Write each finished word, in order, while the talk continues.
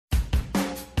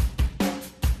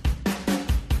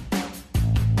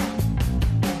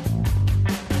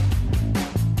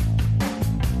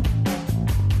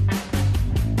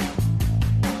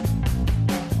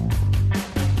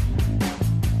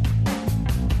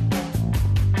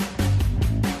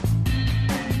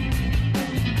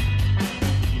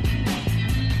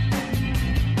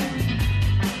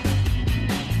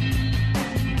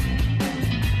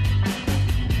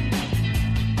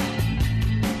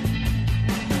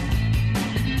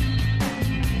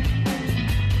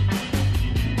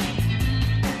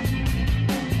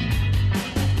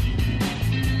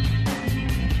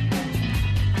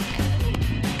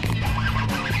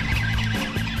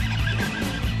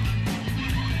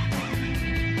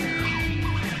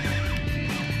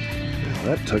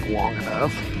That took long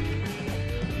enough.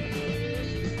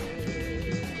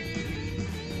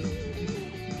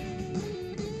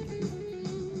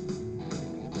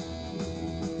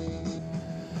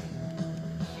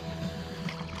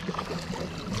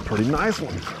 Pretty nice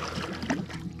one.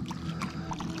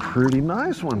 Pretty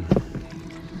nice one.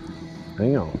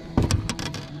 Hang on.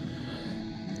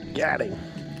 Got him.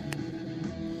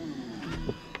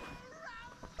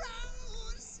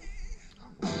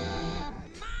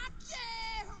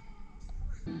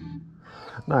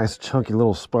 Nice chunky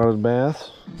little spotted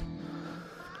bass.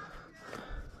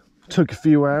 Took a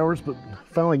few hours, but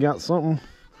finally got something.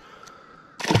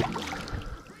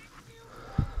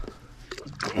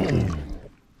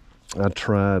 I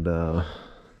tried a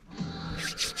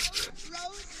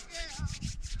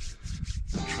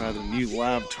new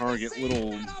Live Target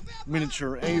little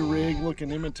miniature A-rig looking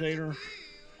imitator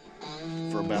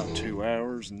for about 2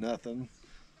 hours, nothing.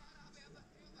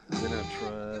 Then I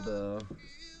tried a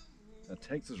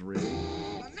Texas rig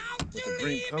with a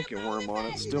green pumpkin worm on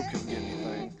it, still couldn't get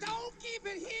anything.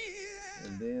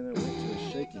 And then I went to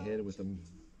a shaky head with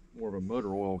more of a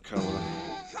motor oil color,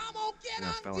 and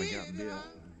I finally got bit.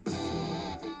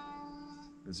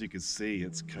 As you can see,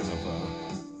 it's kind of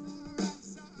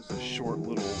just a short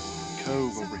little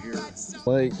cove over here.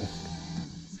 Lake.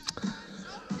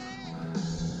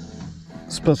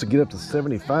 It's supposed to get up to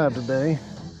 75 today.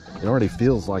 It already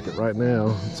feels like it right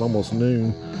now. It's almost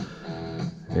noon.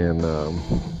 And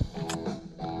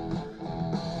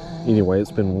anyway,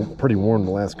 it's been pretty warm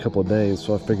the last couple of days,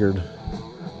 so I figured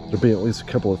there'd be at least a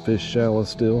couple of fish shallow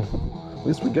still. At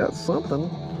least we got something.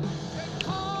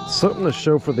 Something to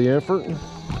show for the effort.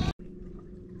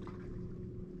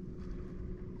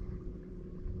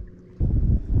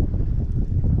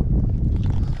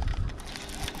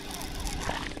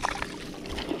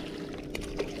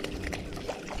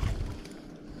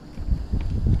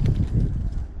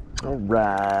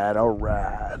 All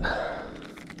right.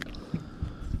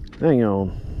 Hang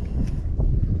on.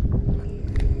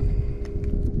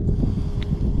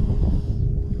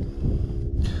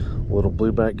 Little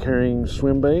blueback carrying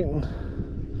swim bait.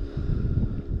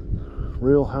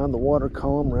 Real high in the water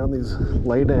column around these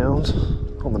laydowns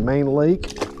on the main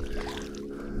lake.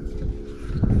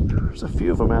 There's a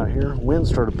few of them out here. Wind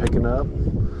started picking up.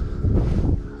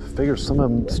 Figure some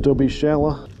of them still be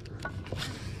shallow.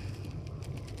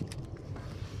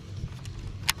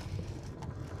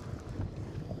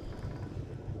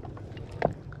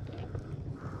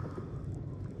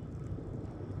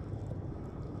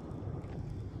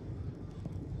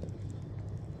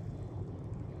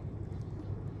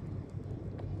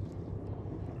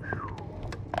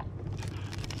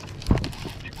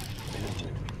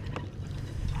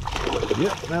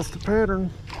 Yep, that's the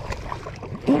pattern.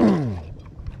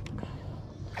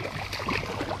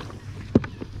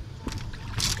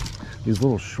 These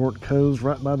little short coves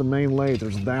right by the main lake,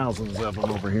 there's thousands of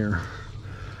them over here.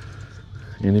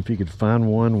 And if you could find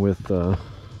one with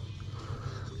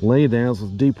laydowns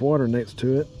with deep water next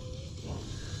to it,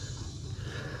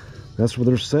 that's where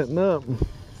they're setting up.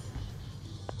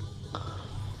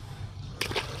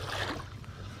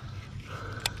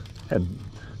 Had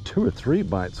 2 or 3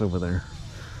 bites over there.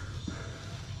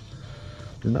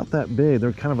 They're not that big.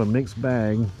 They're kind of a mixed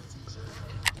bag.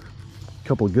 A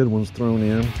couple of good ones thrown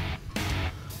in.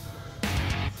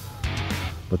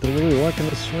 But they're really liking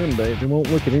the swim bait. They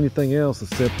won't look at anything else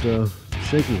except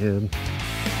shaky head.